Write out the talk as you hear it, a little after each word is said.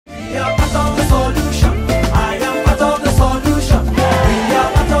We are part of the solution. I am part of the solution. We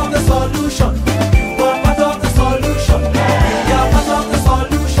are part of the solution. You are part of the solution. We are part of the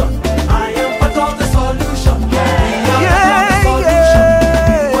solution. I am part of the solution. We are part of the solution.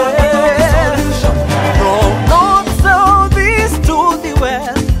 You are part of the solution. From north, south, east to the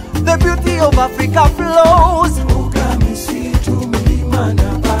west, the beauty of Africa flows.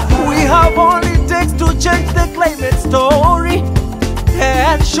 We have all it takes to change the climate story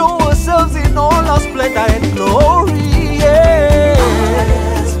and show ourselves in all our splendor and glory. Yeah.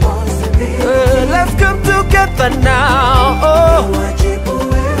 Let's come together now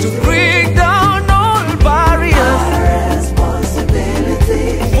to bring down all barriers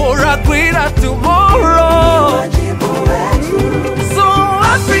for a greater tomorrow. So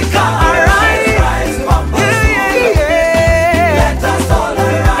Africa,